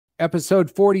Episode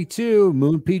 42,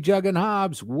 Moon Pjugg and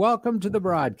Hobbs. Welcome to the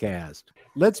broadcast.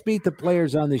 Let's meet the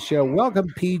players on the show. Welcome,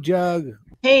 Pjugg.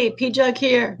 Hey, Pjugg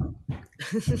here.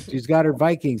 She's got her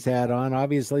Vikings hat on.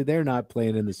 Obviously, they're not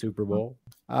playing in the Super Bowl.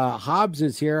 Hobbs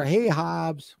is here. Hey,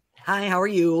 Hobbs. Hi, how are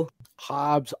you?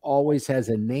 Hobbs always has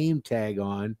a name tag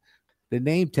on. The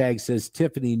name tag says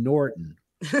Tiffany Norton.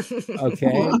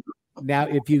 Okay. Now,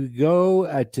 if you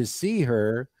go to see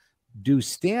her do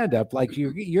stand-up, like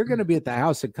you're going to be at the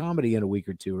House of Comedy in a week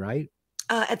or two, right?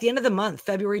 At the end of the month,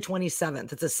 February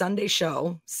 27th. It's a Sunday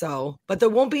show, but there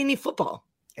won't be any football.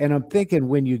 And I'm thinking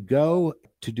when you go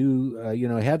to do,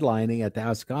 headlining at the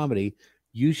House of Comedy,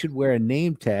 you should wear a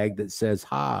name tag that says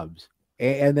Hobbs.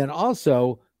 And then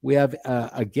also we have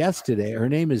a guest today. Her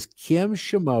name is Kim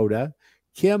Shimoda.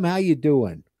 Kim, how you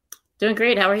doing? Doing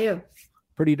great. How are you?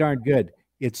 Pretty darn good.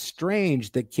 It's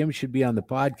strange that Kim should be on the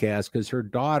podcast because her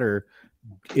daughter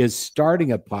is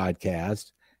starting a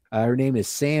podcast. Her name is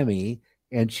Sammy.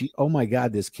 And oh my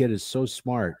God, this kid is so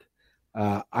smart.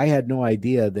 I had no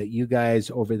idea that you guys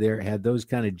over there had those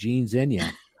kind of genes in you.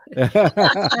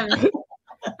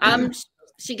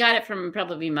 She got it from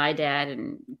probably my dad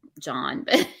and John,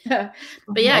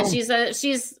 but yeah,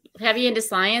 she's heavy into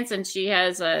science, and she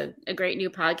has a great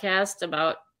new podcast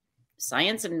about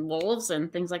science and wolves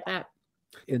and things like that.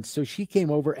 And so she came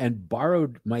over and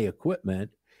borrowed my equipment,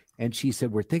 and she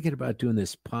said, we're thinking about doing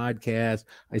this podcast.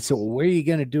 I said, well, where are you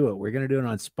going to do it? We're going to do it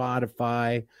on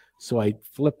Spotify. So I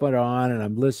flip it on and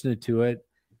I'm listening to it,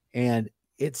 and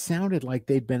it sounded like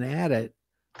they'd been at it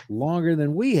longer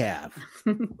than we have,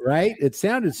 right? It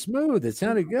sounded smooth. It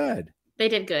sounded good. They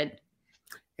did good.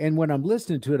 And when I'm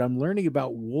listening to it, I'm learning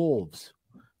about wolves,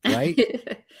 right?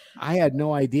 I had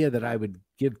no idea that I would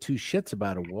give two shits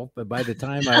about a wolf, but by the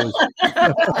time I was,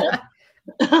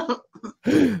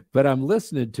 but I'm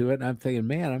listening to it and I'm thinking,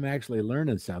 man, I'm actually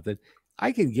learning something.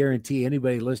 I can guarantee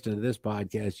anybody listening to this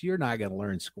podcast, you're not going to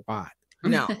learn squat.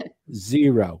 No.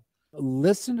 Zero.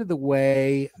 Listen to the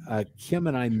way Kim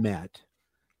and I met.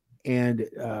 And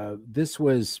this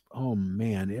was, oh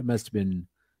man, it must have been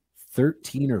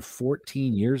 13 or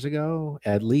 14 years ago,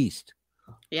 at least.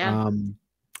 Yeah.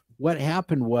 What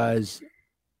happened was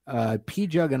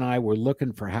Pjugg and I were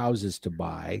looking for houses to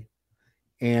buy,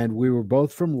 and we were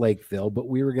both from Lakeville, but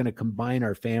we were going to combine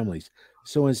our families.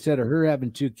 So instead of her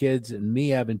having two kids and me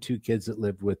having two kids that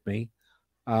lived with me,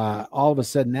 all of a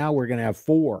sudden now we're going to have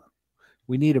four.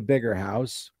 We need a bigger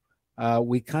house.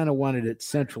 We kind of wanted it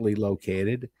centrally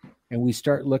located, and we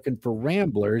start looking for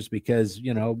ramblers because,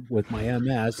 with my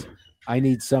MS, I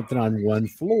need something on one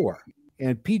floor.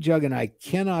 And Pjugg and I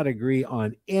cannot agree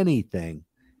on anything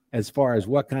as far as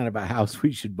what kind of a house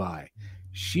we should buy.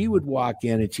 She would walk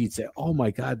in and she'd say, oh my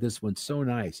God, this one's so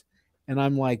nice. And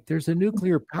I'm like, there's a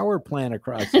nuclear power plant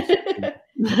across the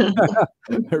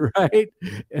street. Right?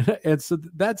 And so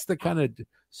that's the kind of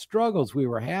struggles we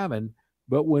were having.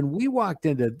 But when we walked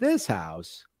into this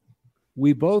house,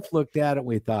 we both looked at it and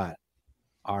we thought,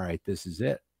 all right, this is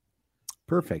it.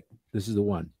 Perfect. This is the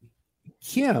one.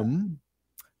 Kim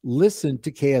listened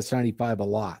to KS95 a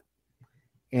lot.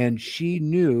 And she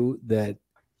knew that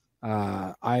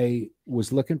I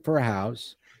was looking for a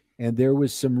house, and there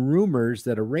was some rumors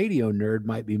that a radio nerd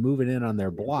might be moving in on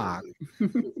their block.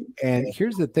 And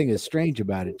here's the thing that's strange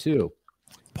about it too.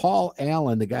 Paul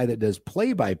Allen, the guy that does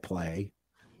play-by-play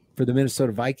for the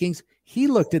Minnesota Vikings, he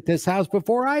looked at this house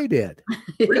before I did.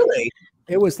 Really?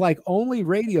 It was like only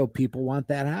radio people want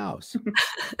that house.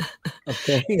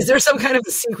 Okay. Is there some kind of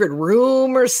a secret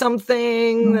room or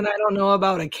something that I don't know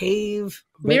about? A cave?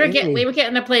 We were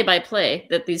getting a play-by-play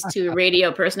that these two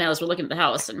radio personalities were looking at the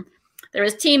house, and there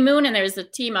was Team Moon and there was the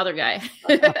team other guy.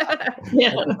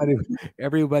 Yeah.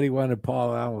 Everybody wanted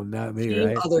Paul Allen, not me, Team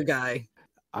right? Other guy.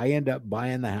 I end up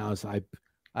buying the house. I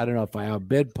don't know if I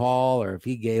outbid Paul or if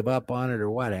he gave up on it or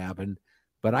what happened,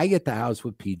 but I get the house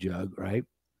with Pjugg, right?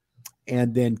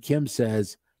 And then Kim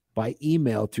says by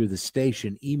email through the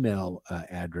station email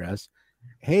address,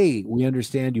 hey, we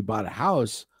understand you bought a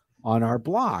house on our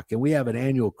block and we have an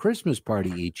annual Christmas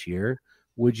party each year.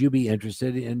 Would you be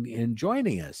interested in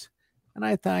joining us? And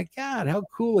I thought, God, how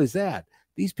cool is that?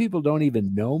 These people don't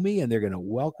even know me and they're going to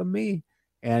welcome me.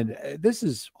 And this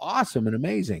is awesome and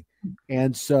amazing.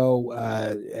 And so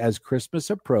as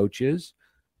Christmas approaches,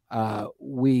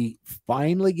 we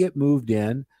finally get moved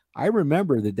in. I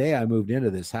remember the day I moved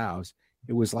into this house,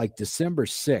 it was like December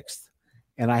 6th.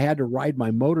 And I had to ride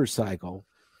my motorcycle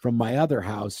from my other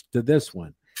house to this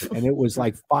one. And it was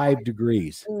like 5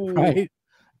 degrees, right?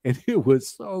 And it was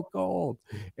so cold.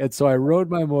 And so I rode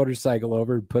my motorcycle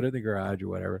over and put it in the garage or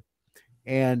whatever.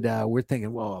 And we're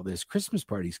thinking, well, this Christmas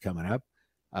party's coming up.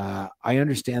 I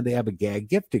understand they have a gag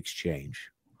gift exchange.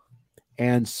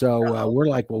 And so we're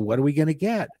like, well, what are we going to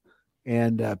get?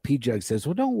 And Pjugg says,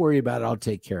 well, don't worry about it. I'll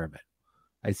take care of it.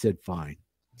 I said, fine.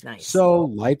 Nice. So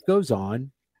life goes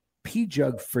on.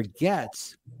 Pjugg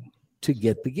forgets to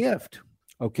get the gift.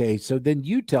 Okay, so then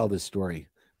you tell the story.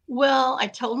 Well, I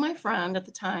told my friend at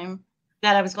the time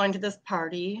that I was going to this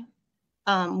party.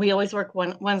 We always work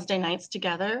Wednesday nights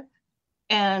together.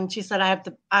 And she said,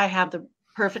 I have the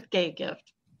perfect gay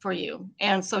gift for you.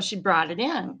 And so she brought it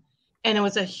in. And it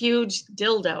was a huge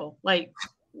dildo, like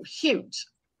huge,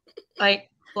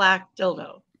 like black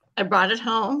dildo. I brought it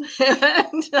home.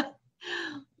 And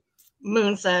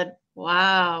Moon said,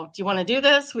 wow, do you want to do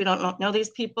this? We don't know these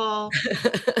people.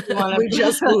 We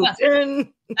just moved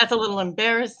in. That's a little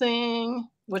embarrassing,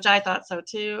 which I thought so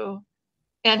too.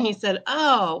 And he said,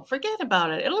 oh, forget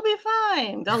about it. It'll be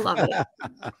fine. They'll love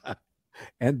it.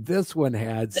 And this one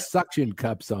had suction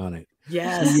cups on it.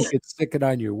 Yes. So you could stick it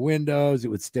on your windows. It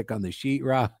would stick on the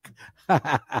sheetrock.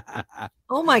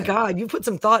 Oh my God. You put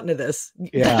some thought into this.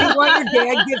 Yeah. Did you want your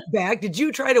gag gift back? Did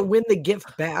you try to win the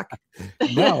gift back?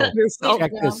 No. Yourself?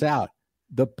 Check this out.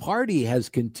 The party has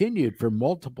continued for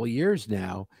multiple years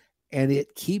now, and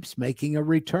it keeps making a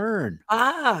return.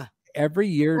 Every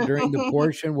year during the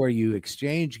portion where you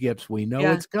exchange gifts, we know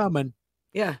it's coming.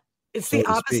 Yeah. It's the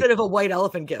opposite of a white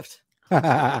elephant gift.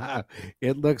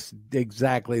 It looks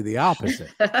exactly the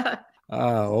opposite.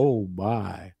 Oh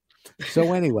my.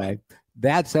 So anyway,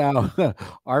 that's how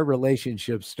our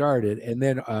relationship started. And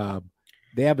then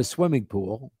they have a swimming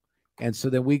pool. And so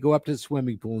then we go up to the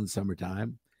swimming pool in the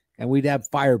summertime, and we'd have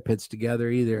fire pits together,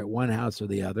 either at one house or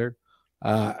the other.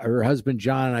 Her husband,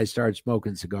 John, and I started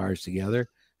smoking cigars together.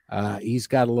 He's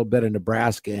got a little bit of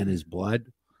Nebraska in his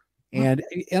blood. And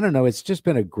I don't know, it's just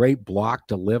been a great block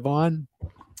to live on.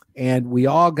 And we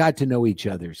all got to know each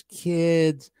other's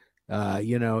kids.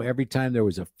 Every time there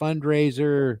was a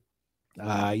fundraiser,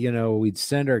 we'd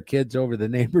send our kids over to the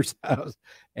neighbor's house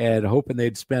and hoping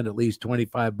they'd spend at least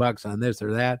 $25 on this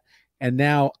or that. And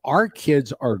now our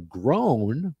kids are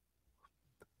grown.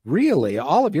 Really,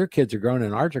 all of your kids are grown,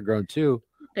 and ours are grown too.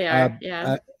 They are,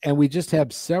 yeah. And we just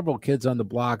have several kids on the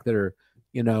block that are,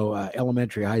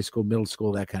 elementary, high school, middle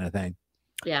school, that kind of thing.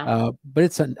 Yeah. But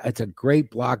it's a great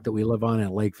block that we live on in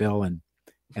Lakeville, and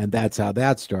that's how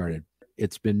that started.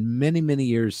 It's been many, many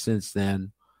years since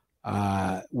then.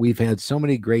 We've had so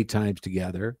many great times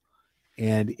together,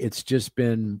 and it's just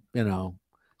been,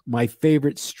 my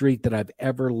favorite street that I've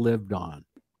ever lived on.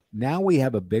 Now we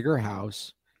have a bigger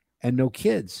house and no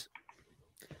kids,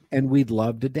 and we'd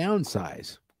love to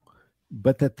downsize.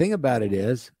 But the thing about it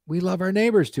is, we love our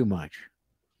neighbors too much.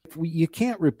 You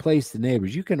can't replace the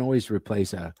neighbors. You can always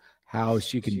replace a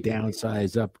house. You can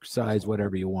downsize, upsize,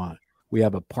 whatever you want. We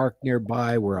have a park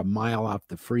nearby. We're a mile off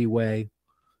the freeway.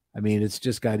 I mean, it's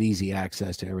just got easy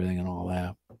access to everything and all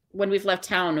that. When we've left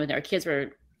town, when our kids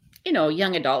were,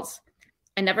 young adults,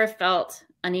 I never felt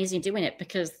uneasy doing it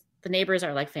because the neighbors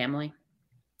are like family.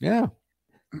 Yeah.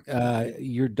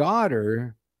 Your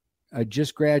daughter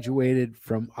just graduated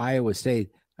from Iowa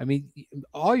State. I mean,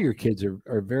 all your kids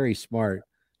are very smart.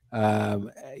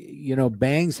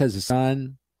 Bangs has a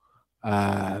son.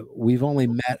 We've only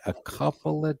met a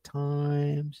couple of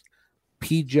times.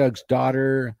 Pjugg's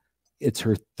daughter, it's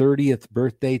her 30th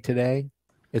birthday today.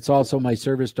 It's also my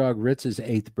service dog Ritz's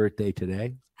 8th birthday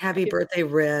today. Happy birthday,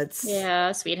 Ritz.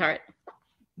 Yeah, sweetheart.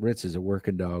 Ritz is a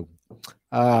working dog.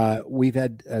 We've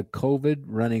had COVID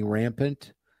running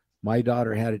rampant. My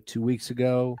daughter had it 2 weeks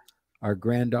ago. Our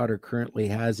granddaughter currently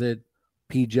has it.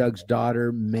 Pjugg's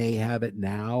daughter may have it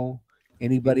now.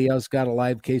 Anybody else got a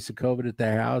live case of COVID at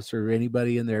their house or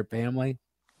anybody in their family?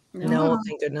 No,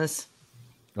 thank goodness.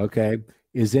 Okay.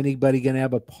 Is anybody going to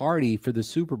have a party for the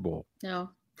Super Bowl? No.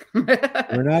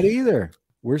 We're not either.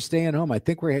 We're staying home. I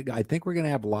think we're going to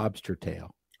have lobster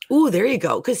tail. Ooh, there you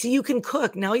go. Because you can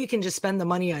cook. Now you can just spend the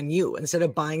money on you instead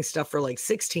of buying stuff for like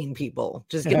 16 people.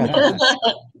 Just give me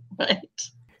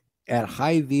Right. At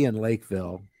Hy-Vee in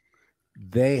Lakeville,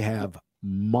 they have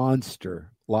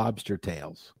monster lobster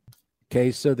tails.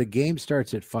 Okay, so the game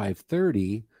starts at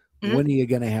 5:30. Mm-hmm. When are you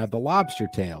going to have the lobster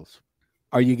tails?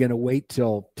 Are you going to wait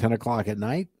till 10 o'clock at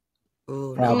night?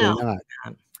 Ooh, Probably no.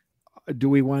 not. Do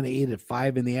we want to eat at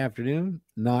 5 in the afternoon?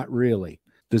 Not really.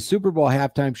 The Super Bowl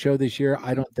halftime show this year,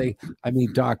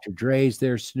 Dr. Dre's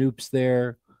there, Snoop's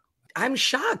there. I'm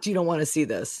shocked you don't want to see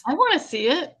this. I want to see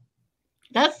it.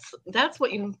 That's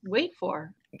what you wait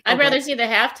for. I'd rather see the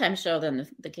halftime show than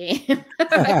the game.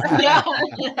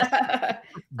 Yeah.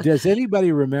 Does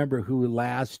anybody remember who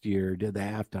last year did the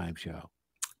halftime show?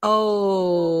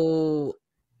 Oh,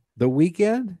 The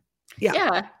Weeknd?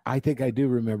 Yeah. I think I do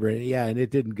remember it. Yeah, and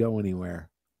it didn't go anywhere.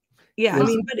 Yeah, I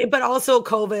mean, but also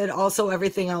COVID, also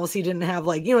everything else. He didn't have,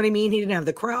 like, you know what I mean? He didn't have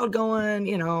the crowd going,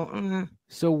 you know.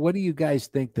 So what do you guys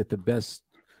think that the best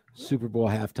Super Bowl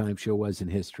halftime show was in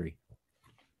history?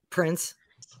 Prince.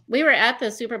 We were at the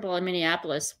Super Bowl in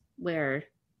Minneapolis where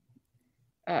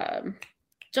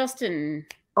Justin.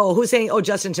 Oh, who's saying? Oh,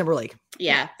 Justin Timberlake.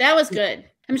 Yeah, that was good.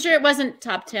 I'm sure it wasn't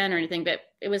top 10 or anything, but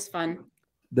it was fun.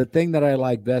 The thing that I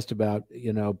like best about,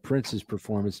 Prince's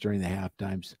performance during the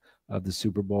halftimes of the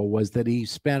Super Bowl was that he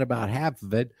spent about half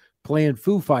of it playing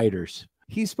Foo Fighters.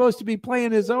 He's supposed to be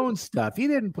playing his own stuff. He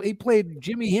played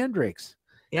Jimi Hendrix.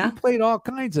 Yeah. He played all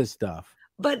kinds of stuff.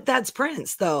 But that's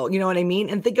Prince, though. You know what I mean?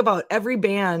 And think about every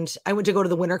band. I went to go to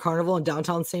the Winter Carnival in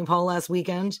downtown St. Paul last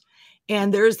weekend.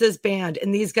 And there's this band,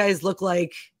 and these guys look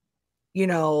like,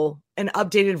 an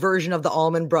updated version of the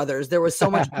Allman Brothers. There was so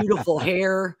much beautiful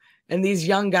hair. And these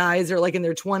young guys are like in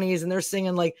their 20s and they're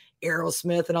singing like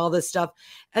Aerosmith and all this stuff.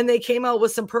 And they came out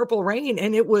with some Purple Rain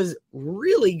and it was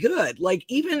really good. Like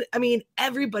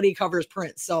everybody covers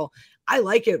Prince. So I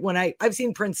like it when I've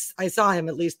seen Prince. I saw him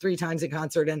at least 3 times in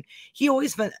concert and he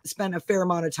always spent a fair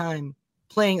amount of time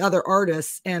playing other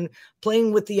artists and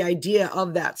playing with the idea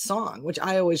of that song, which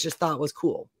I always just thought was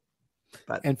cool.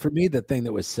 And for me, the thing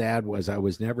that was sad was I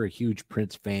was never a huge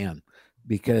Prince fan.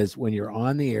 Because when you're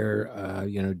on the air,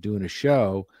 doing a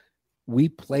show, we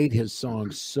played his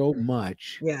songs so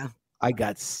much. Yeah. I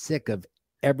got sick of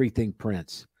everything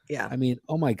Prince. Yeah. I mean,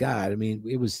 oh my God. I mean,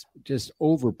 it was just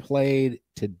overplayed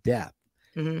to death.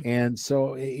 Mm-hmm. And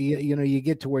so, you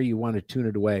get to where you want to tune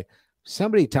it away.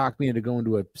 Somebody talked me into going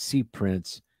to see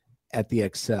Prince at the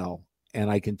Excel. And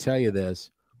I can tell you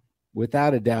this,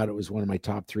 without a doubt, it was one of my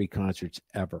top 3 concerts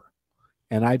ever.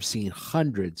 And I've seen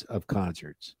hundreds of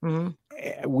concerts.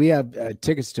 Mm-hmm. We have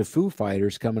tickets to Foo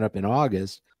Fighters coming up in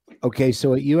August. Okay,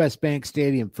 so at US Bank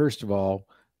Stadium, first of all,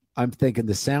 I'm thinking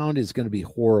the sound is going to be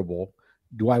horrible.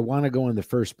 Do I want to go in the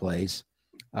first place?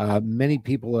 Many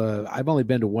people, I've only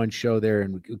been to one show there,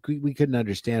 and we couldn't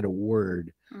understand a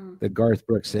word that Garth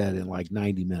Brooks said in like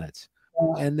 90 minutes.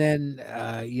 And then,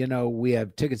 we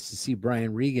have tickets to see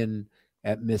Brian Regan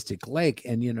at Mystic Lake.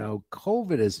 And,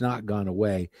 COVID has not gone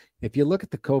away. If you look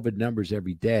at the COVID numbers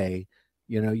every day,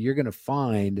 you're going to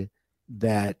find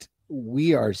that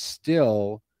we are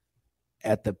still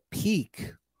at the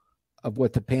peak of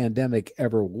what the pandemic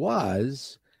ever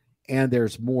was. And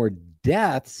there's more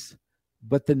deaths,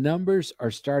 but the numbers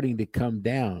are starting to come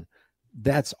down.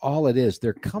 That's all it is.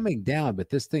 They're coming down, but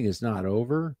this thing is not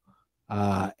over.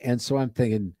 And so I'm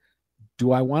thinking,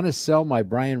 do I want to sell my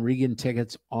Brian Regan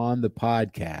tickets on the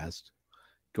podcast?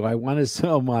 Do I want to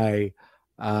sell my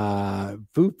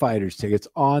Foo Fighters tickets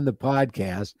on the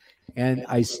podcast? And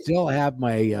I still have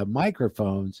my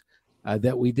microphones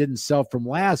that we didn't sell from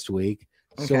last week.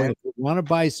 Okay. So if you want to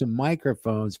buy some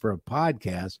microphones for a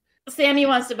podcast. Sammy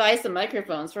wants to buy some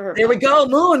microphones for her. There we go,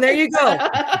 Moon. There you go.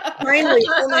 Finally.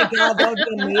 Oh my God, that would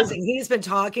be amazing. He's been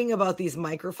talking about these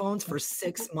microphones for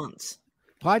 6 months.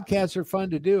 Podcasts are fun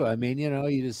to do. I mean,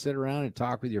 you just sit around and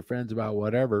talk with your friends about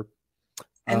whatever.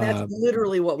 And that's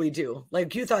literally what we do.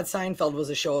 Like, you thought Seinfeld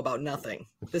was a show about nothing.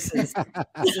 This is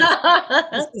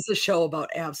a show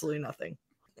about absolutely nothing.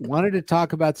 Wanted to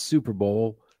talk about the Super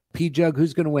Bowl. Pjugg,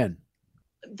 who's going to win?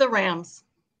 The Rams.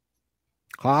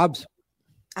 Hobbs?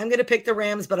 I'm going to pick the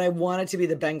Rams, but I want it to be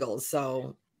the Bengals.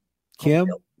 So, Kim?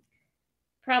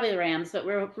 Probably the Rams, but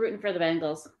we're rooting for the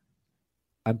Bengals.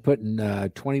 I'm putting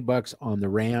 $20 on the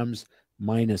Rams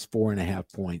minus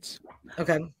 4.5 points.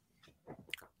 Okay.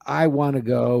 I want to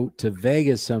go to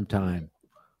Vegas sometime.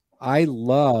 I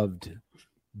loved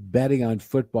betting on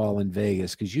football in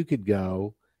Vegas because you could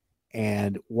go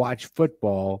and watch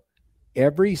football.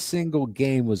 Every single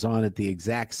game was on at the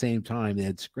exact same time. They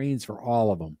had screens for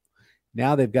all of them.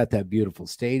 Now they've got that beautiful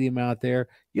stadium out there.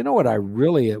 You know what I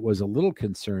really was a little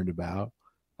concerned about,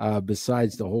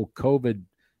 besides the whole COVID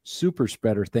super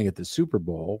spreader thing at the Super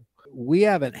Bowl, we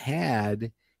haven't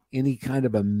had any kind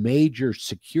of a major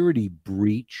security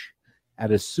breach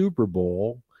at a Super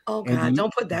Bowl. Oh God,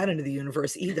 don't put that into the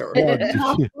universe either.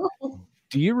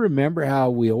 Do you remember how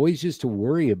we always used to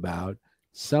worry about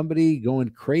somebody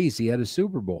going crazy at a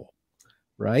Super Bowl,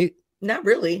 right? Not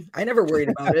really. I never worried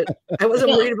about it. I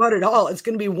wasn't worried about it at all. It's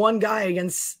going to be one guy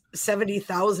against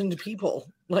 70,000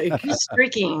 people. Like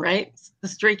streaking, right? The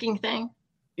streaking thing.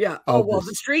 Yeah. Oh, well,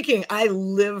 the streaking. I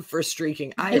live for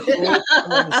streaking. I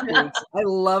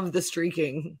love the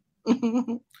streaking.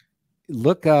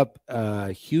 Look up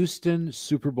Houston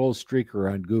Super Bowl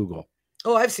streaker on Google.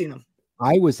 Oh, I've seen them.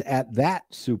 I was at that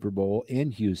Super Bowl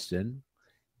in Houston.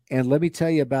 And let me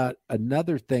tell you about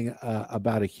another thing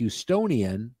about a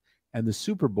Houstonian and the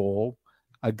Super Bowl,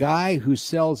 a guy who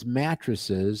sells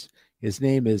mattresses. His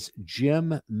name is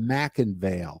Jim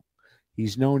McIngvale.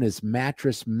 He's known as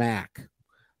Mattress Mac.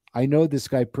 I know this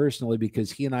guy personally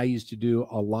because he and I used to do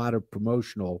a lot of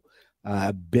promotional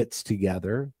bits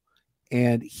together.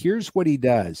 And here's what he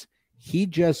does. He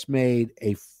just made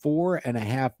a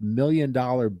 $4.5 million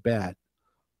bet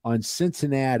on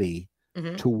Cincinnati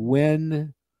to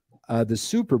win the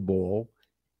Super Bowl.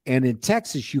 And in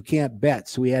Texas, you can't bet.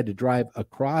 So he had to drive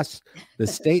across the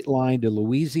state line to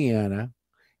Louisiana.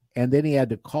 And then he had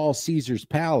to call Caesar's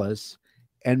Palace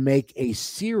and make a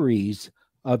series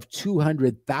of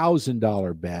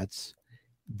 $200,000 bets.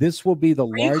 This will be the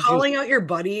largest. Are you calling out your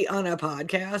buddy on a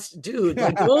podcast? Dude,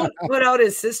 like, don't put out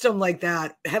his system like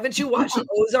that. Haven't you watched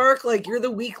Ozark? Like, you're the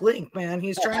weak link, man.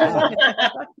 He's trying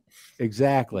to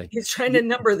Exactly. He's trying to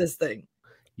number this thing.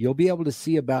 You'll be able to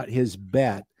see about his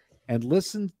bet and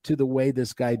listen to the way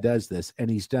this guy does this. And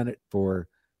he's done it for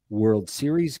World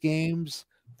Series games,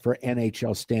 for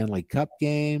NHL Stanley Cup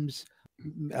games,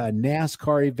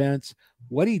 NASCAR events.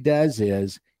 What he does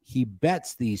is he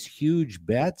bets these huge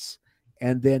bets,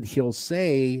 and then he'll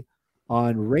say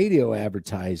on radio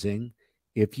advertising,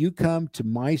 if you come to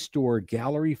my store,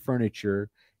 Gallery Furniture,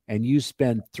 and you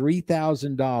spend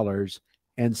 $3,000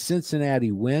 and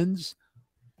Cincinnati wins,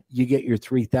 you get your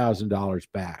 $3,000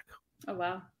 back. Oh,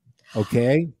 wow.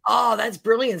 Okay. Oh, that's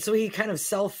brilliant. So he kind of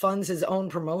self-funds his own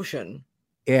promotion.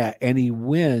 Yeah, and he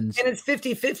wins. And it's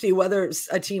 50-50 whether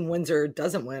a team wins or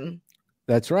doesn't win.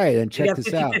 That's right. And check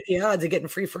this out. 50-50 odds of getting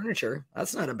free furniture.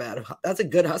 That's not a bad, that's a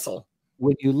good hustle.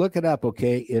 When you look it up,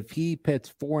 okay, if he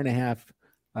puts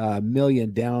 $4.5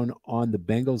 million down on the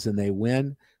Bengals and they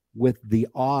win, with the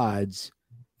odds,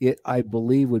 it, I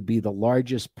believe, would be the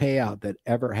largest payout that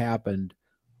ever happened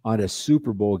on a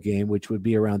Super Bowl game, which would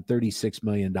be around $36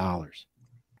 million.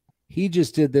 He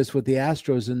just did this with the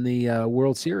Astros in the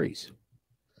World Series.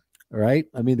 All right.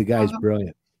 I mean, the guy's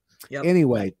brilliant. Yep.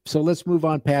 Anyway, so let's move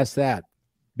on past that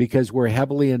because we're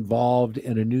heavily involved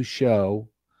in a new show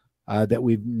that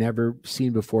we've never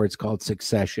seen before. It's called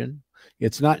Succession.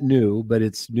 It's not new, but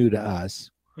it's new to us.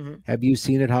 Mm-hmm. Have you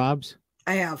seen it, Hobbs?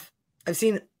 I have. I've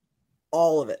seen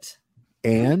all of it.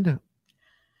 And?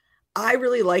 I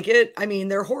really like it. I mean,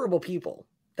 they're horrible people.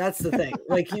 That's the thing.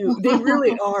 Like they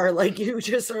really are. Like you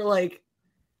just are like,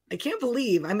 I can't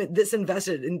believe I'm this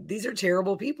invested in these are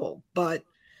terrible people, but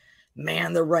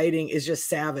man, the writing is just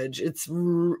savage.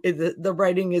 The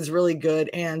writing is really good.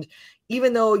 And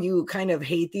even though you kind of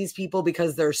hate these people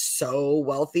because they're so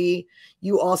wealthy,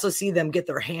 you also see them get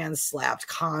their hands slapped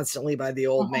constantly by the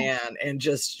old man and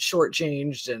just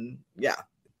shortchanged. And yeah.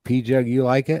 Pjugg, you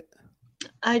like it?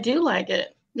 I do like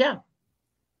it. Yeah.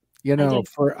 You know,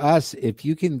 for us, if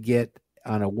you can get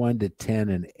on a 1 to 10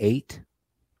 an 8,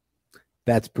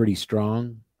 that's pretty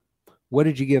strong. What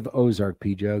did you give Ozark,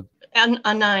 Pjugg? And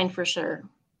a 9 for sure.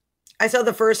 I saw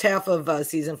the first half of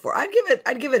season 4. I'd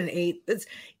give it an 8.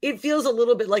 It feels a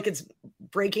little bit like it's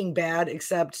Breaking Bad,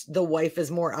 except the wife is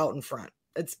more out in front.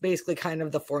 It's basically kind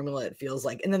of the formula it feels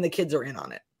like, and then the kids are in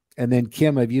on it. And then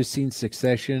Kim, have you seen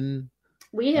Succession?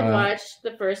 We have watched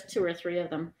the first 2 or 3 of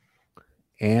them.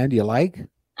 And you like?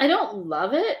 I don't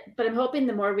love it, but I'm hoping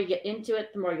the more we get into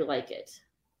it, the more you like it.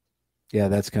 Yeah,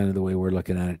 that's kind of the way we're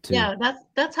looking at it too. Yeah,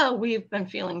 that's how we've been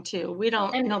feeling too. We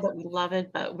don't know that we love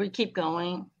it, but we keep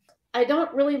going. I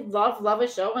don't really love a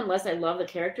show unless I love the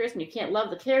characters, and you can't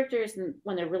love the characters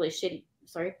when they're really shitty.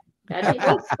 Sorry, bad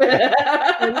people.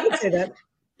 I would say that.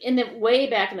 In the way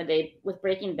back in the day with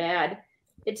Breaking Bad,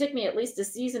 it took me at least a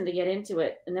season to get into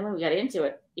it, and then when we got into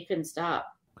it, you couldn't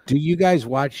stop. Do you guys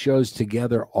watch shows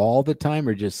together all the time,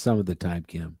 or just some of the time,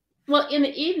 Kim? Well, in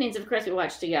the evenings, of course, we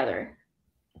watch together.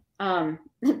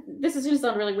 This is going to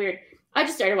sound really weird. I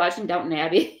just started watching Downton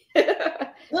Abbey. Okay.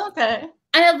 And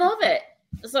I love it.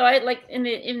 So I like in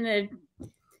the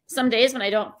some days when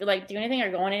I don't feel like doing anything or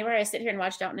going anywhere, I sit here and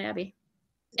watch Downton Abbey.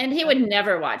 And he would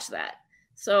never watch that.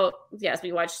 So yes,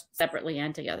 we watch separately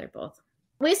and together both.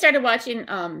 We started watching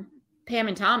Pam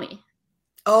and Tommy.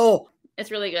 Oh,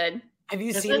 it's really good. Have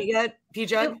you seen it yet,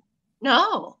 Pjugg?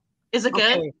 No. Is it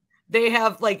good? Okay. They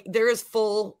have there is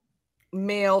full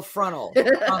male frontal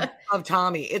of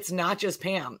Tommy. It's not just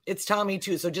Pam. It's Tommy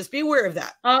too. So just be aware of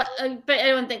that. But I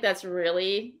don't think that's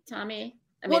really Tommy.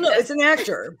 I mean, no, it's an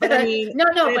actor. But I mean, no,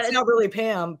 but it's not really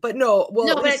Pam. But no, well,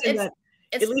 no,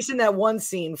 at least in that one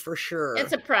scene for sure.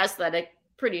 It's a prosthetic,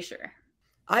 pretty sure.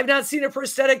 I've not seen a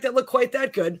prosthetic that looked quite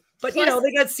that good, but plus,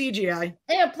 they got CGI.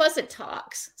 Yeah, plus it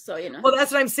talks, so Well,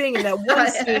 that's what I'm saying. In that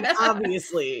one scene,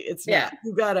 obviously, it's not.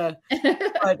 You gotta.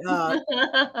 But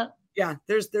yeah,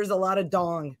 there's a lot of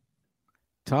dong.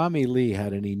 Tommy Lee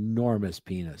had an enormous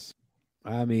penis.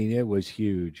 I mean, it was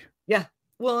huge. Yeah.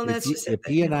 Well, and that's just if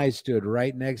he and I stood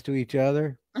right next to each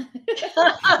other,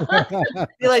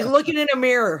 you're like looking in a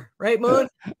mirror, right, Moon?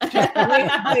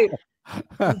 It's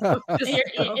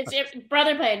your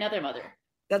brother by another mother.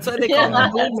 That's why they call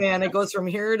him Moon Man. It goes from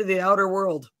here to the outer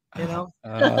world, you know?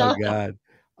 Oh God.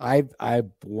 I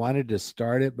wanted to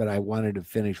start it, but I wanted to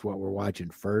finish what we're watching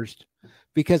first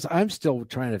because I'm still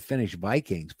trying to finish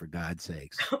Vikings, for God's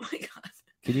sakes. Oh my God.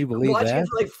 Can you believe that? Watching it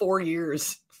for like 4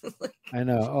 years. I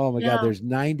know. Oh my God. There's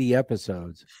 90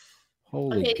 episodes.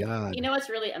 Holy God. You know what's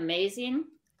really amazing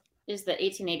is the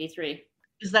 1883.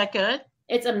 Is that good?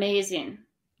 It's amazing.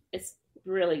 It's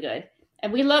really good.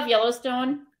 And we love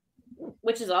Yellowstone,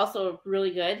 which is also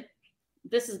really good.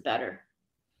 This is better.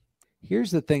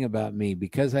 Here's the thing about me,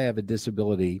 because I have a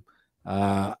disability,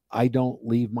 I don't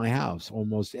leave my house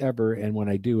almost ever. And when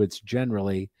I do, it's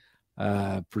generally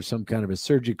for some kind of a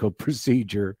surgical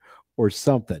procedure or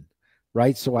something,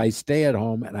 right? So I stay at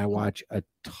home and I watch a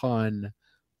ton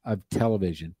of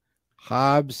television.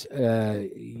 Hobbs,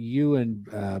 you and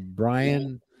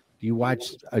Brian, do you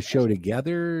watch a show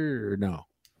together or no?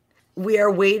 We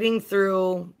are waiting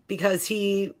through, because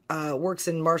he works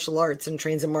in martial arts and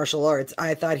trains in martial arts.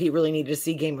 I thought he really needed to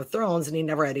see Game of Thrones, and he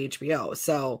never had HBO.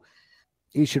 So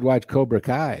he should watch Cobra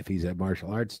Kai if he's a martial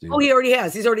arts dude. Oh, he already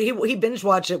has. He binge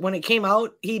watched it when it came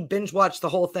out. He binge watched the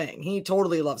whole thing. He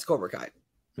totally loves Cobra Kai.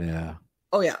 Yeah.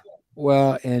 Oh yeah.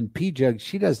 Well, and Pjugg,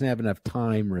 she doesn't have enough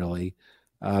time really,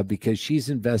 because she's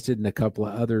invested in a couple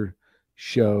of other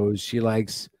shows. She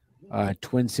likes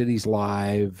Twin Cities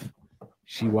Live.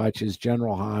 She watches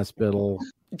General Hospital.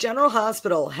 General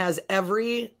Hospital has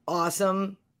every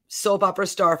awesome soap opera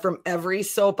star from every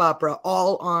soap opera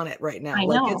all on it right now.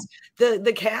 Like it's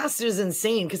the cast is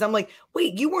insane, because I'm like,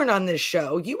 wait, you weren't on this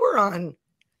show. You were on,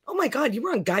 oh my God, you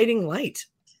were on Guiding Light.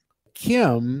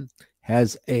 Kim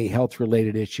has a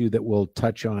health-related issue that we'll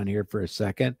touch on here for a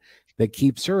second that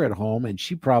keeps her at home, and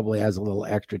she probably has a little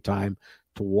extra time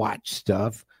to watch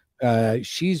stuff.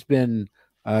 She's been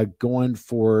going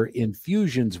for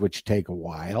infusions, which take a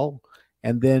while.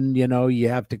 And then, you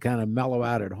have to kind of mellow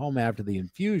out at home after the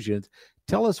infusions.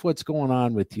 Tell us what's going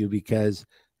on with you, because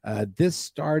this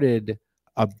started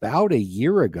about a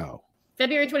year ago.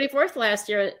 February 24th last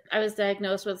year, I was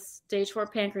diagnosed with stage 4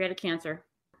 pancreatic cancer.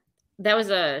 That was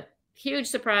a huge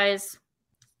surprise.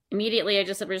 Immediately, I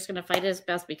just said, we're just going to fight it as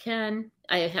best we can.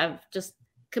 I have just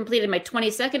completed my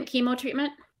 22nd chemo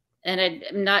treatment, and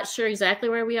I'm not sure exactly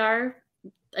where we are.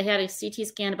 I had a CT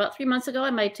scan about 3 months ago,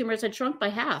 and my tumors had shrunk by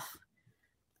half.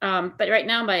 But right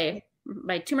now,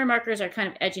 my tumor markers are kind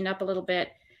of edging up a little bit.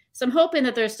 So I'm hoping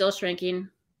that they're still shrinking.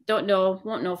 Don't know.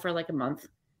 Won't know for like a month.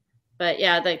 But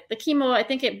yeah, the chemo, I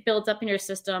think it builds up in your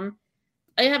system.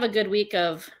 I have a good week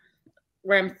of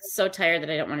where I'm so tired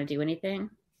that I don't want to do anything.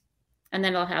 And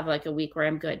then I'll have like a week where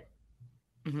I'm good.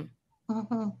 Mm-hmm.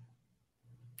 Mm-hmm.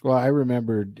 Well, I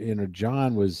remember,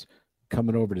 John was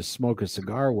coming over to smoke a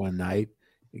cigar one night.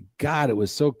 God, it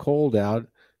was so cold out.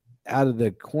 Out of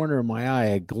the corner of my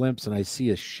eye, I glimpse and I see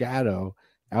a shadow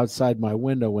outside my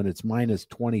window when it's minus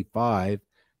 25.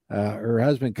 Her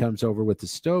husband comes over with the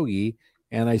stogie,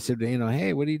 and I said,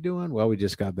 hey, what are you doing? Well, we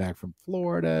just got back from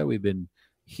Florida. We've been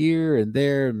here and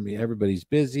there, and everybody's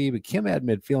busy. But Kim hadn't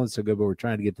been feeling so good, but we're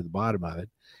trying to get to the bottom of it.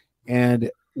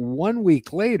 And 1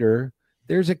 week later,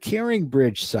 there's a Caring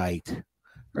Bridge site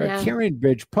or a Caring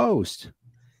Bridge post.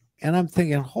 And I'm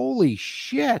thinking, holy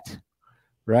shit,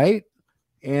 right?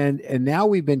 And now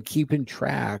we've been keeping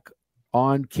track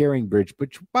on Caring Bridge,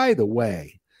 which, by the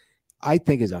way, I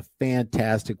think is a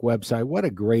fantastic website. What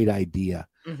a great idea.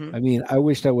 Mm-hmm. I mean, I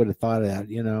wished I would have thought of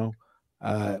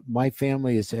that, my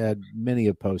family has had many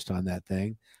a post on that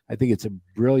thing. I think it's a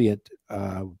brilliant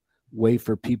way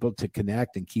for people to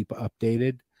connect and keep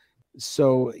updated.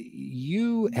 So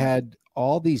you had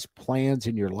all these plans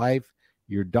in your life.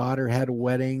 Your daughter had a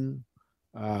wedding,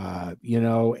 and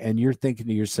you're thinking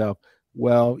to yourself,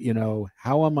 well,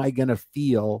 how am I going to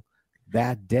feel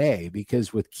that day?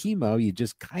 Because with chemo, you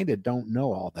just kind of don't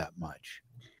know all that much.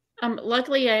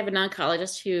 Luckily, I have an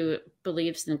oncologist who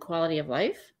believes in quality of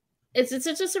life. It's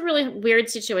just a really weird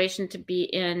situation to be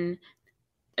in.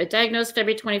 I diagnosed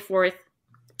February 24th,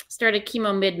 started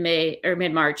chemo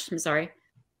mid-March, I'm sorry.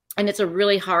 And it's a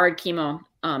really hard chemo.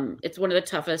 It's one of the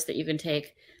toughest that you can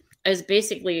take. I was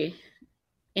basically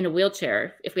in a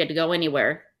wheelchair if we had to go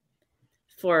anywhere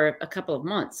for a couple of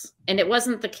months. And it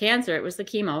wasn't the cancer, it was the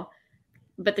chemo.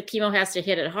 But the chemo has to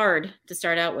hit it hard to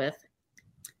start out with.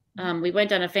 We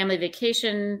went on a family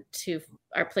vacation to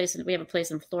our place. We have a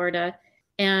place in Florida.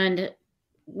 And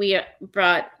we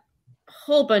brought a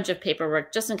whole bunch of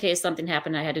paperwork just in case something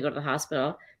happened. I had to go to the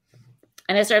hospital.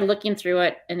 And I started looking through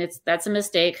it, and that's a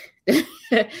mistake.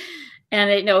 And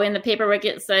in the paperwork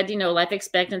it said, life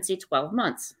expectancy 12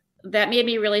 months. That made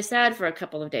me really sad for a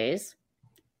couple of days.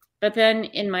 But then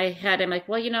in my head, I'm like,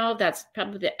 well, that's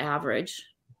probably the average.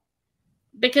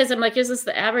 Because I'm like, is this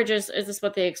the average? Is this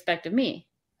what they expect of me?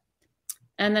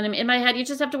 And then in my head, you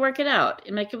just have to work it out.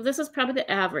 I'm like, well, this is probably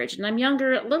the average. And I'm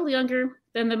a little younger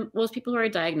than most people who are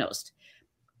diagnosed.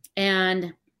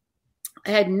 And I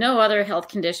had no other health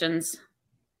conditions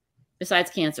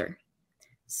besides cancer.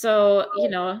 So,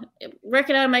 work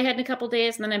it out in my head in a couple of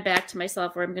days, and then I'm back to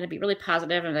myself where I'm going to be really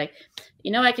positive and like,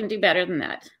 I can do better than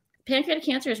that. Pancreatic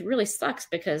cancer really sucks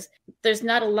because there's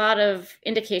not a lot of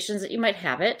indications that you might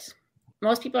have it.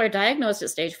 Most people are diagnosed at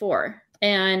stage 4,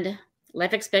 and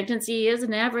life expectancy is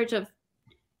an average of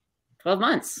 12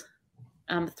 months.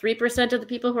 3% of the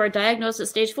people who are diagnosed at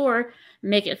stage 4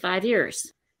 make it 5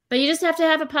 years. But you just have to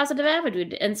have a positive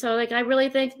attitude. And so, I really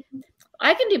think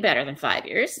I can do better than 5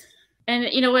 years. And,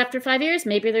 after 5 years,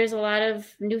 maybe there's a lot of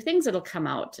new things that'll come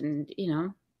out. And,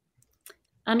 you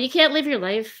can't live your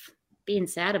life being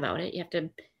sad about it. You have to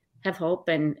have hope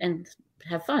and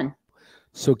have fun.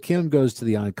 So Kim goes to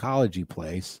the oncology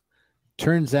place.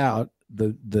 Turns out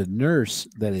the nurse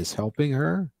that is helping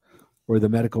her, or the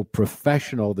medical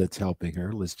professional that's helping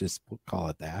her, let's just call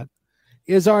it that,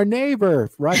 is our neighbor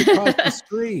right across the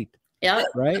street. Yeah.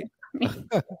 Right?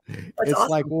 It's awesome.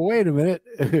 Like, well, wait a minute.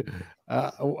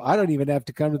 I don't even have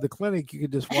to come to the clinic. You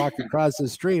can just walk across the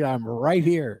street. I'm right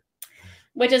here.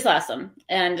 Which is awesome.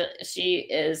 And she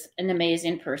is an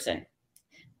amazing person.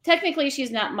 Technically,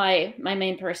 she's not my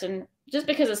main person, just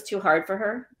because it's too hard for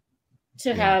her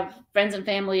to have friends and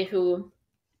family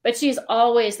but she's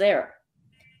always there.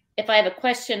 If I have a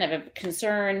question, I have a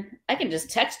concern, I can just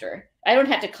text her. I don't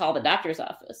have to call the doctor's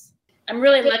office. I'm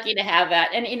really lucky to have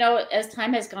that. And, as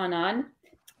time has gone on,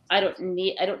 I don't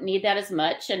need that as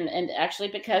much. And actually,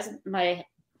 because my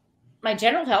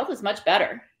general health is much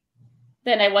better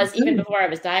than I was even before I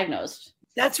was diagnosed.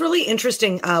 That's really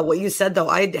interesting. What you said, though,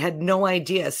 I had no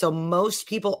idea. So most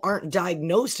people aren't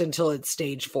diagnosed until it's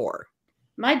stage 4.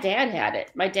 My dad had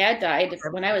it. My dad died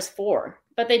when I was 4,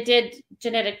 but they did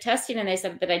genetic testing and they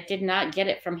said that I did not get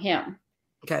it from him.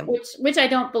 Okay. Which I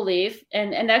don't believe.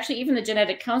 And actually, even the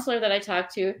genetic counselor that I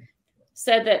talked to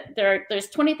said that there's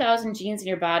 20,000 genes in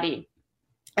your body,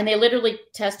 and they literally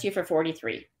test you for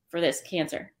 43 for this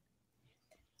cancer.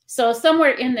 So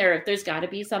somewhere in there's got to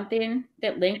be something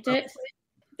that linked it.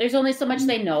 There's only so much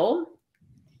they know.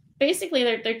 Basically,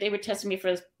 they were testing me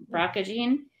for this BRCA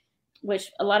gene,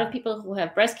 which a lot of people who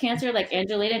have breast cancer, like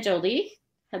Angelina Jolie,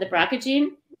 had the BRCA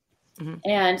gene. Mm-hmm.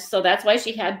 And so that's why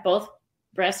she had both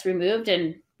breasts removed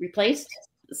and replaced.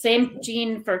 The same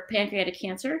gene for pancreatic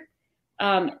cancer.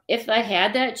 If I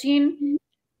had that gene,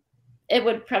 it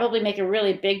would probably make a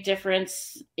really big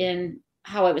difference in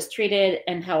how I was treated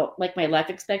and how my life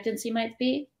expectancy might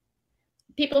be.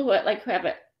 People who have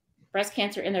a breast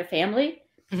cancer in their family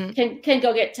can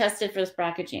go get tested for this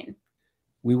BRCA gene.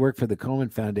 We worked for the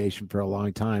Komen Foundation for a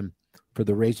long time for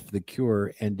the Race for the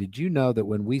Cure. And did you know that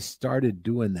when we started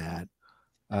doing that,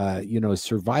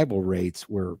 survival rates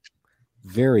were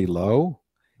very low.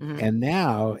 Mm-hmm. And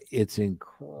now it's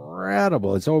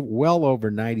incredible. It's well over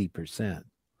 90%.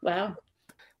 Wow.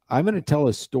 I'm going to tell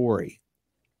a story,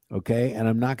 okay? And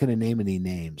I'm not going to name any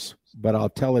names, but I'll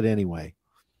tell it anyway.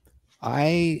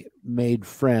 I made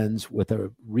friends with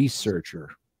a researcher,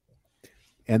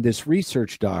 and this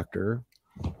research doctor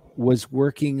was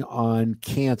working on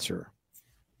cancer.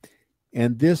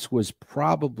 And this was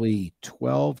probably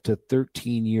 12 to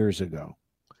 13 years ago.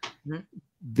 Mm-hmm.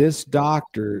 This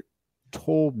doctor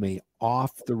told me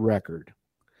off the record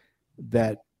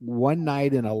that one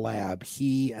night in a lab,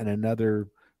 he and another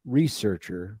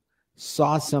researcher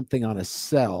saw something on a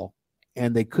cell,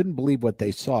 and they couldn't believe what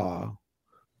they saw.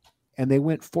 And they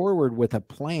went forward with a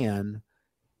plan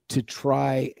to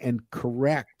try and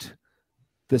correct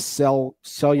the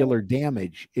cellular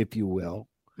damage, if you will.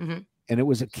 Mm-hmm. And it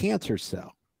was a cancer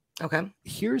cell. Okay.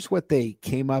 Here's what they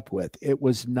came up with. It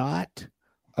was not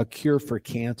a cure for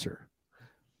cancer.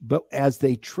 But as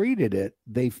they treated it,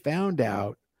 they found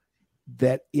out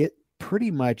that it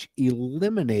pretty much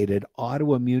eliminated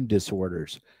autoimmune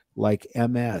disorders like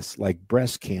MS, like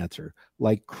breast cancer,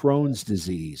 like Crohn's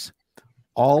disease.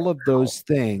 All of those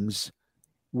things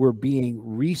were being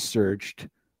researched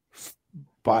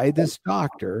by this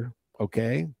doctor,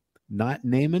 okay? Not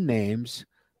naming names,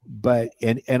 but,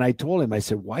 and I told him, I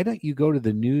said, why don't you go to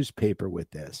the newspaper with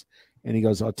this? And he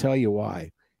goes, I'll tell you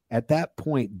why. At that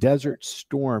point, Desert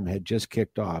Storm had just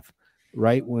kicked off,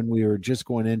 right when we were just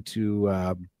going into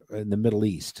in the Middle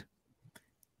East.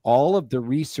 all of the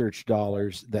research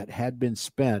dollars that had been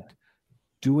spent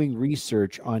doing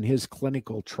research on his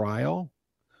clinical trial,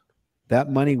 that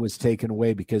money was taken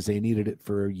away because they needed it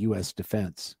for U.S.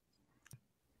 defense.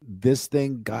 This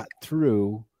thing got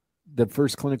through the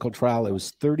first clinical trial. It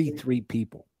was 33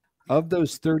 people. Of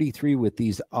those 33 with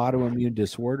these autoimmune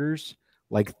disorders,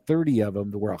 like 30 of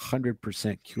them were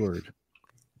 100% cured.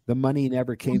 The money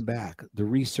never came back. The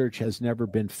research has never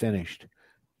been finished.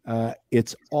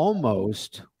 It's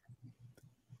almost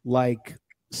like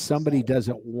somebody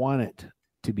doesn't want it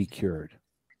to be cured.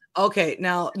 Okay,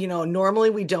 now, normally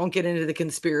we don't get into the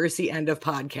conspiracy end of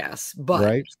podcasts,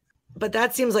 but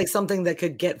that seems like something that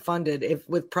could get funded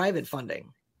with private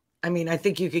funding. I mean, I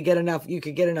think you could get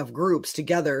enough groups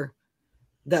together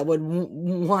that would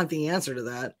want the answer to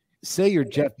that. Say you're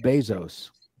Jeff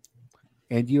Bezos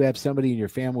and you have somebody in your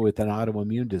family with an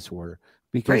autoimmune disorder,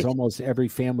 because almost every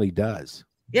family does.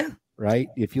 Yeah. Right?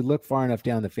 If you look far enough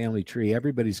down the family tree,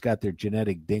 everybody's got their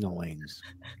genetic ding-a-lings.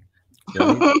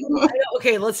 Right?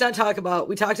 Okay, let's not talk about,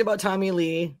 we talked about Tommy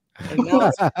Lee. And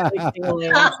now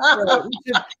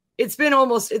it's been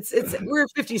almost, we're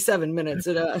 57 minutes.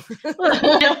 And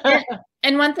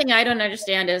one thing I don't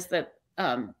understand is that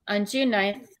on June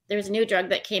 9th, there's a new drug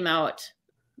that came out.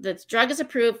 The drug is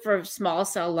approved for small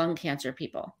cell lung cancer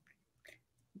people.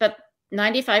 But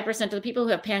 95% of the people who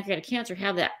have pancreatic cancer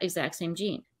have that exact same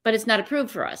gene, but it's not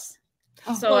approved for us.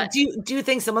 So well, do you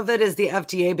think some of it is the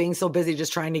FDA being so busy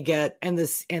just trying to get, and the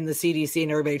CDC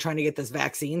and everybody trying to get this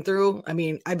vaccine through? I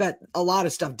mean, I bet a lot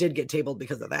of stuff did get tabled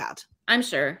because of that. I'm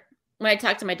sure. When I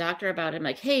talked to my doctor about it, I'm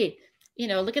like, hey,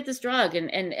 look at this drug and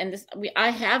this,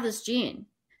 I have this gene.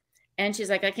 And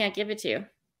she's like, I can't give it to you.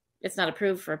 It's not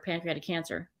approved for pancreatic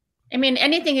cancer. I mean,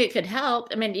 anything that could help.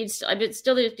 I mean, I'd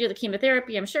still do the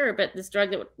chemotherapy, I'm sure, but this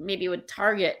drug that maybe would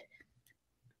target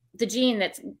the gene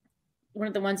that's one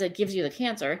of the ones that gives you the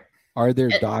cancer. Are there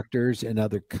doctors in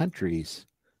other countries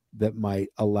that might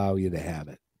allow you to have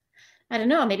it? I don't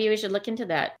know. Maybe we should look into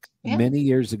that. Yeah. Many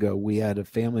years ago, we had a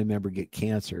family member get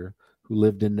cancer who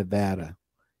lived in Nevada,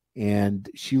 and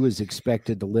she was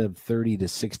expected to live 30 to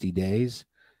 60 days.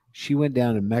 She went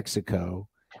down to Mexico,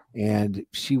 and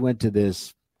she went to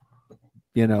this,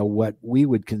 what we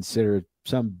would consider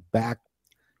some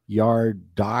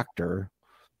backyard doctor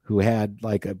who had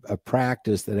like a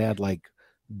practice that had like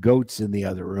goats in the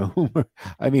other room.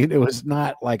 I mean, it was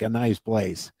not like a nice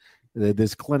place.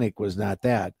 This clinic was not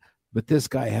that, but this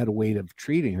guy had a way of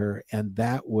treating her, and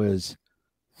that was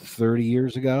 30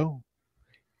 years ago,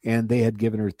 and they had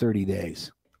given her 30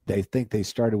 days. They think they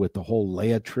started with the whole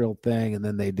Laetrile thing, and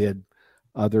then they did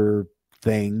other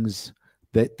things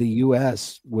that the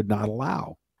U.S. would not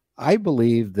allow. I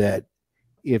believe that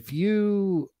if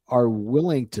you are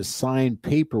willing to sign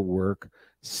paperwork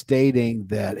stating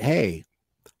that, hey,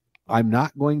 I'm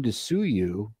not going to sue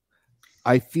you,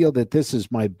 I feel that this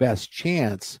is my best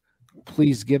chance,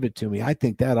 please give it to me. I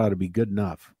think that ought to be good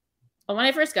enough. Well, when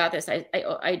I first got this,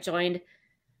 I joined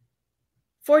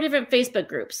 4 different Facebook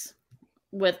groups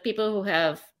with people who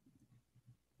have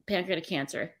pancreatic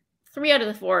cancer. 3 out of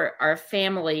the 4 are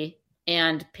family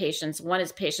and patients. 1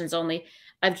 is patients only.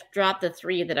 I've dropped the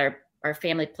 3 that are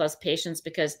family plus patients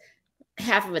because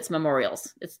half of it's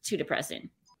memorials. It's too depressing.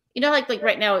 Like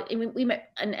right now, we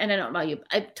and I don't know about you,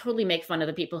 I totally make fun of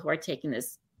the people who are taking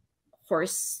this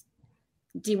horse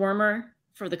dewormer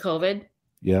for the COVID.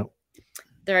 Yeah.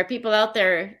 There are people out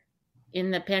there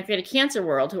in the pancreatic cancer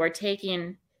world who are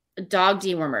taking a dog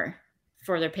dewormer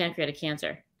for their pancreatic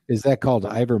cancer. Is that called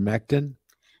ivermectin?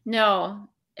 No,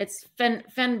 it's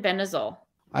fenbendazole.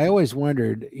 I always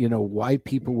wondered, why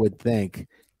people would think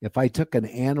if I took an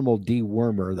animal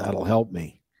dewormer, that'll help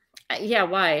me. Yeah,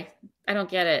 why? I don't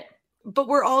get it. But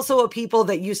we're also a people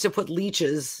that used to put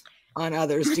leeches on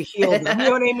others to heal them. You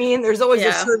know what I mean? There's always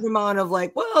a certain amount of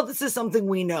like, well, this is something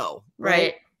we know.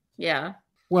 Right. Yeah.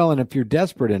 Well, and if you're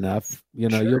desperate enough,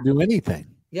 you'll do anything.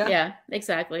 Yeah. Yeah,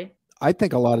 exactly. I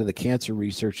think a lot of the cancer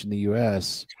research in the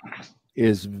U.S.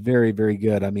 is very, very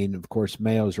good. I mean, of course,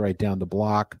 Mayo's right down the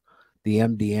block. The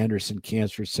MD Anderson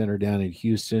Cancer Center down in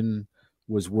Houston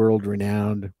was world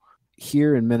renowned.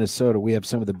 Here in Minnesota, we have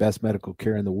some of the best medical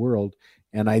care in the world.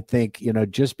 And I think,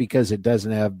 just because it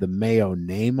doesn't have the Mayo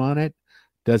name on it,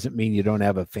 doesn't mean you don't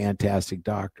have a fantastic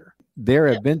doctor. There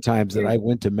have been times that I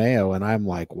went to Mayo and I'm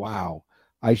like, wow,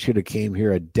 I should have came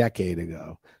here a decade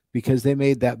ago because they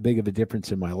made that big of a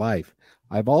difference in my life.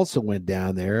 I've also went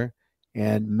down there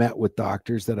and met with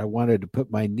doctors that I wanted to put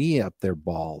my knee up their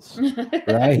balls,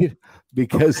 right?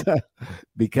 Because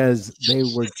they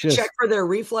were just check for their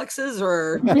reflexes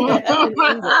or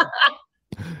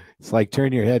it's like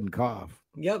turn your head and cough.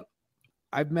 Yep.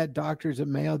 I've met doctors at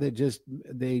Mayo that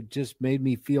they just made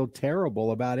me feel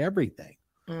terrible about everything.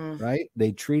 Right?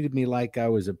 They treated me like I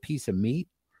was a piece of meat.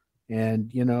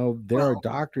 And there are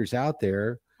doctors out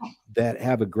there that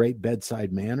have a great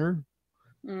bedside manner.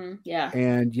 Yeah.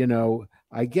 And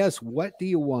I guess, what do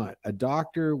you want? A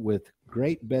doctor with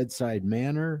great bedside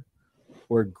manner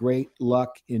or great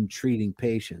luck in treating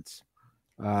patients?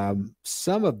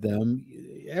 Some of them,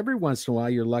 every once in a while,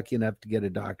 you're lucky enough to get a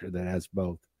doctor that has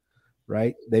both,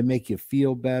 right? They make you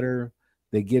feel better.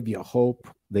 They give you hope.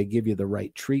 They give you the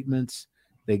right treatments.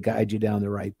 They guide you down the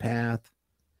right path.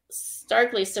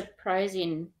 Starkly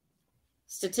surprising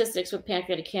statistics with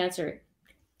pancreatic cancer.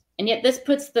 And yet this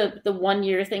puts the 1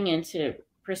 year thing into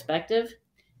perspective.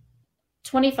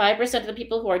 25% of the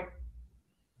people who are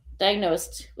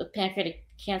diagnosed with pancreatic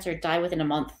cancer die within a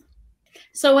month.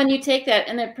 So when you take that,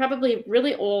 and they're probably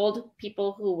really old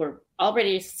people who were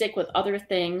already sick with other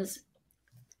things,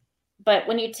 but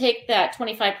when you take that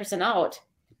 25% out,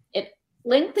 it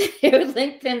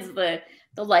lengthens the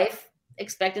life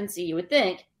expectancy, you would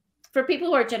think, for people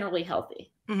who are generally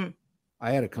healthy. Mm-hmm.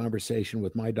 I had a conversation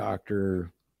with my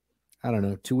doctor, I don't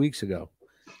know, 2 weeks ago.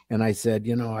 And I said,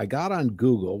 I got on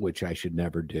Google, which I should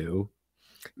never do.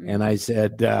 And I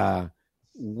said,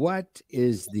 what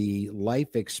is the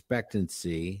life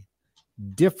expectancy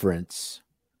difference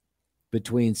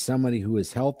between somebody who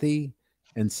is healthy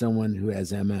and someone who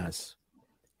has MS,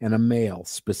 and a male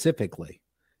specifically?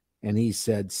 And he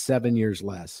said 7 years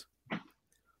less.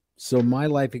 So my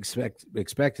life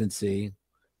expectancy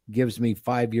gives me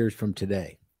 5 years from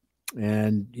today.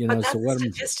 And but that's so what a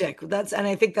statistic. And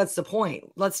I think that's the point.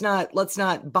 Let's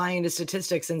not buy into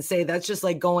statistics and say that's just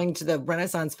like going to the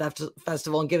Renaissance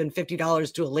Festival and giving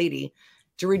 $50 to a lady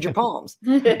to read your poems.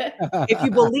 If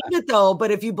you believe it, though,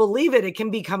 but if you believe it, it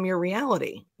can become your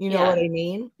reality. You know what I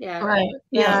mean? Yeah. Right.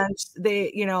 Yeah. And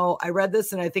they, I read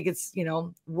this and I think it's,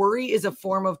 worry is a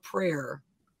form of prayer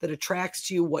that attracts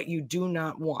to you what you do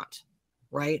not want.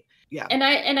 Right. Yeah. And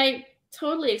I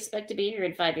totally expect to be here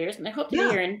in 5 years, and I hope to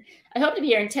be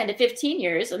here in 10 to 15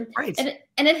 years. And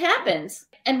and it happens.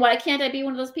 And why can't I be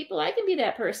one of those people? I can be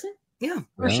that person. Yeah.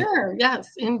 For sure. Yes,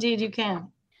 indeed you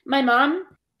can. My mom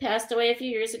passed away a few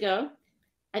years ago.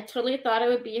 I totally thought I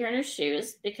would be here in her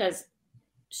shoes because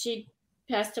she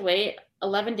passed away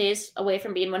 11 days away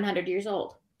from being 100 years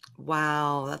old.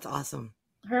 Wow, that's awesome.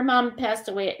 Her mom passed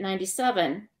away at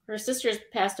 97. Her sisters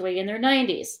passed away in their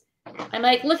 90s. I'm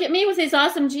like, look at me with these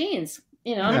awesome genes.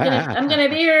 I'm gonna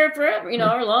be here forever,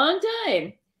 a long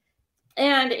time.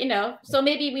 And so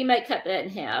maybe we might cut that in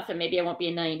half, and maybe I won't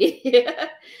be 90.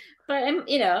 But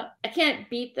I can't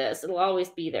beat this. It'll always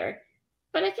be there.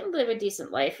 But I can live a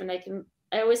decent life, and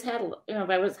I always had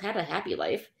a happy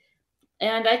life,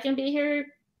 and I can be here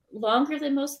longer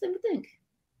than most of them would think.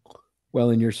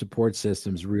 Well, and your support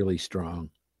system's really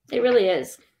strong. It really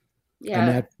is. Yeah.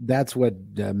 And that's what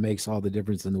makes all the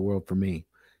difference in the world for me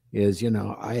is,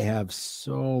 I have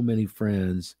so many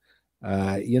friends.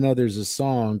 There's a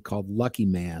song called Lucky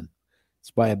Man.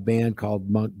 It's by a band called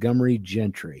Montgomery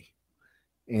Gentry.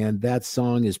 And that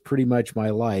song is pretty much my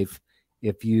life.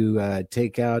 If you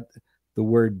take out the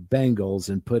word Bengals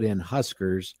and put in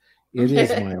Huskers, it is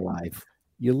my life.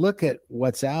 You look at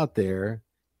what's out there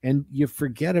and you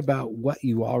forget about what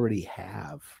you already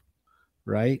have,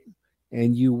 right?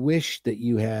 And you wish that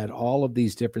you had all of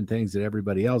these different things that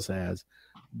everybody else has.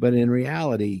 But in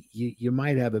reality, you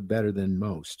might have it better than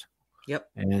most. Yep.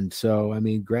 And so,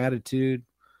 gratitude,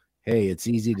 hey, it's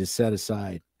easy to set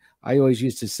aside. I always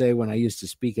used to say when I used to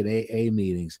speak at AA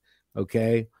meetings,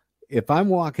 okay, if I'm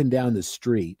walking down the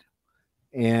street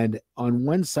and on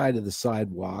one side of the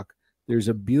sidewalk, there's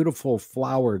a beautiful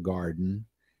flower garden.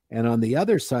 And on the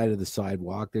other side of the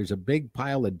sidewalk, there's a big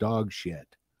pile of dog shit.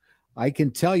 I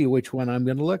can tell you which one I'm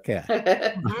going to look at.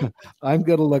 I'm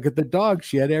going to look at the dog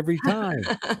shit every time.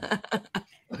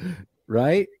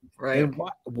 Right? Right. And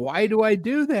why do I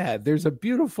do that? There's a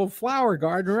beautiful flower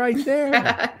garden right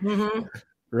there.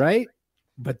 Right?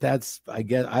 But that's, I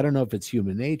don't know if it's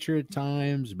human nature at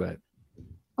times, but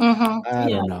I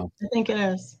don't know. I think it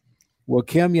is. Well,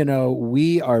 Kim,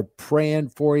 we are praying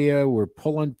for you. We're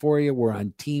pulling for you. We're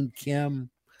on Team Kim.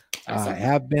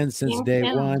 Have been since day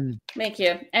one. Thank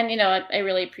you. And, I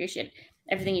really appreciate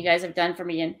everything you guys have done for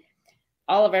me. And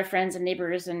all of our friends and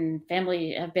neighbors and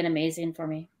family have been amazing for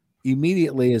me.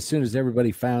 Immediately, as soon as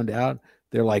everybody found out,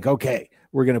 they're like, okay,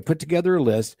 we're going to put together a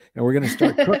list and we're going to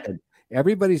start cooking.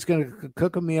 Everybody's going to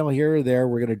cook a meal here or there.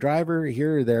 We're going to drive her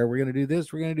here or there. We're going to do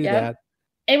this. We're going to do that.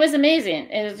 It was amazing.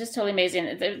 It was just totally amazing.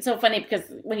 It's so funny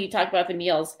because when you talk about the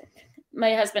meals,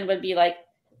 my husband would be like,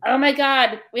 oh my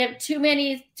God, we have too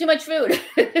much food.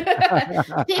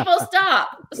 People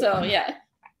stop. So yeah.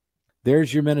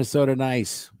 There's your Minnesota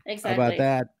nice. Exactly. How about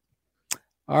that?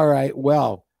 All right.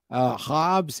 Well,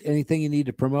 Hobbs, anything you need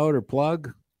to promote or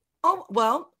plug? Oh,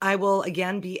 well, I will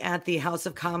again be at the House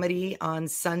of Comedy on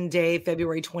Sunday,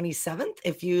 February 27th,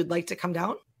 if you'd like to come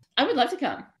down. I would love to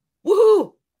come.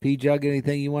 Woohoo! Pjugg,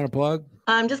 anything you want to plug?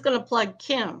 I'm just going to plug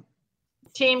Kim,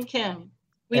 Team Kim.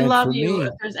 We And love for you. me-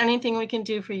 If there's anything we can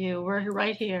do for you, we're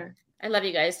right here. I love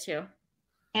you guys too.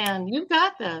 And you've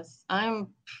got this.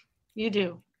 You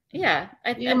do. Yeah.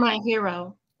 You're my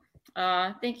hero.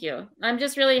 Thank you. I'm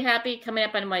just really happy coming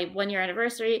up on my 1-year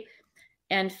anniversary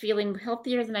and feeling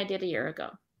healthier than I did a year ago.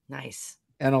 Nice.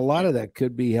 And a lot of that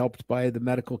could be helped by the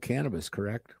medical cannabis,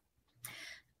 correct?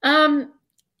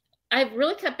 I've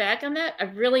really cut back on that. I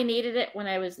really needed it when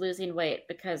I was losing weight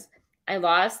because I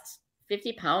lost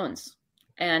 50 pounds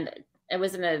and I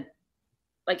was in where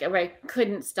I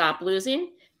couldn't stop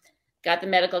losing. Got the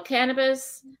medical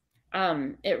cannabis.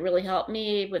 It really helped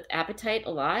me with appetite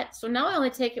a lot. So now I only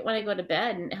take it when I go to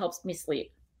bed and it helps me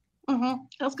sleep. Mm-hmm.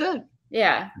 That's good.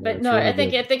 Yeah. But That's no, really I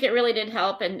think good. it really did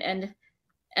help. And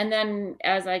then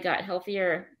as I got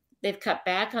healthier, they've cut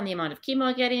back on the amount of chemo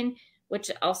I'm getting, which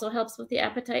also helps with the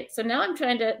appetite. So now I'm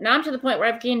to the point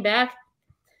where I've gained back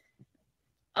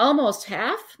almost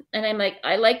half. And I'm like,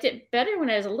 I liked it better when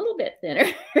I was a little bit thinner.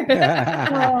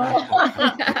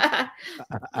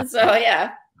 So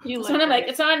yeah. So I'm like,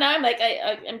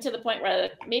 I'm to the point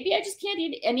where maybe I just can't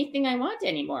eat anything I want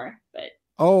anymore. But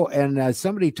Oh, and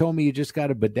somebody told me you just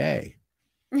got a bidet.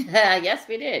 yes,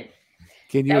 we did.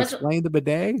 Can you explain the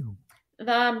bidet?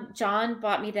 John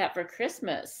bought me that for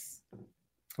Christmas.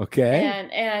 Okay.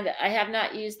 And I have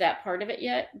not used that part of it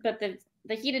yet, but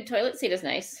the heated toilet seat is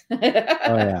nice. Oh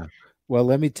yeah. Well,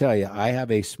 let me tell you, I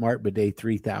have a Smart Bidet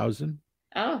 3000.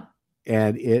 Oh.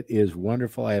 And it is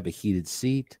wonderful. I have a heated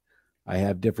seat. I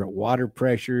have different water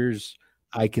pressures.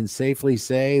 I can safely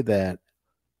say that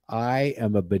I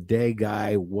am a bidet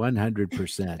guy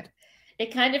 100%.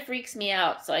 It kind of freaks me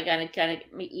out, so I gotta kind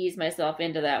of ease myself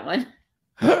into that one.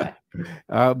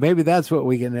 Maybe that's what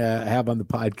we can have on the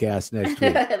podcast next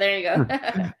week. There you go.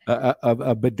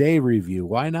 A bidet review.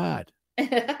 Why not?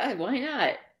 Why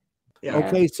not? Yeah.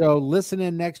 Okay, so listen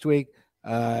in next week.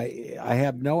 I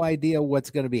have no idea what's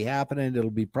going to be happening. It'll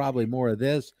be probably more of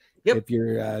this. Yep. If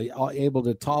you're able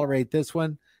to tolerate this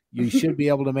one, you should be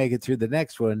able to make it through the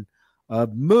next one.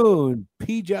 Moon,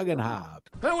 Pjugg and Hobbs.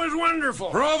 That was wonderful.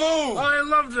 Bravo! I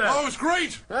loved that. Oh, it was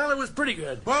great. Well, it was pretty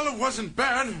good. Well, it wasn't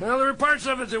bad. Well, there were parts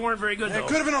of it that weren't very good, though. It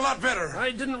could have been a lot better.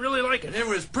 I didn't really like it. It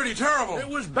was pretty terrible. It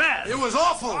was bad. It was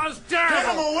awful. It was terrible.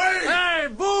 Get him away! Hey,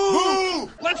 boo!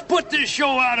 Boo! Let's put this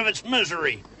show out of its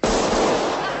misery.